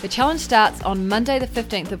 The challenge starts on Monday the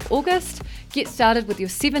 15th of August. Get started with your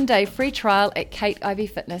 7-day free trial at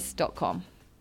kateivfitness.com.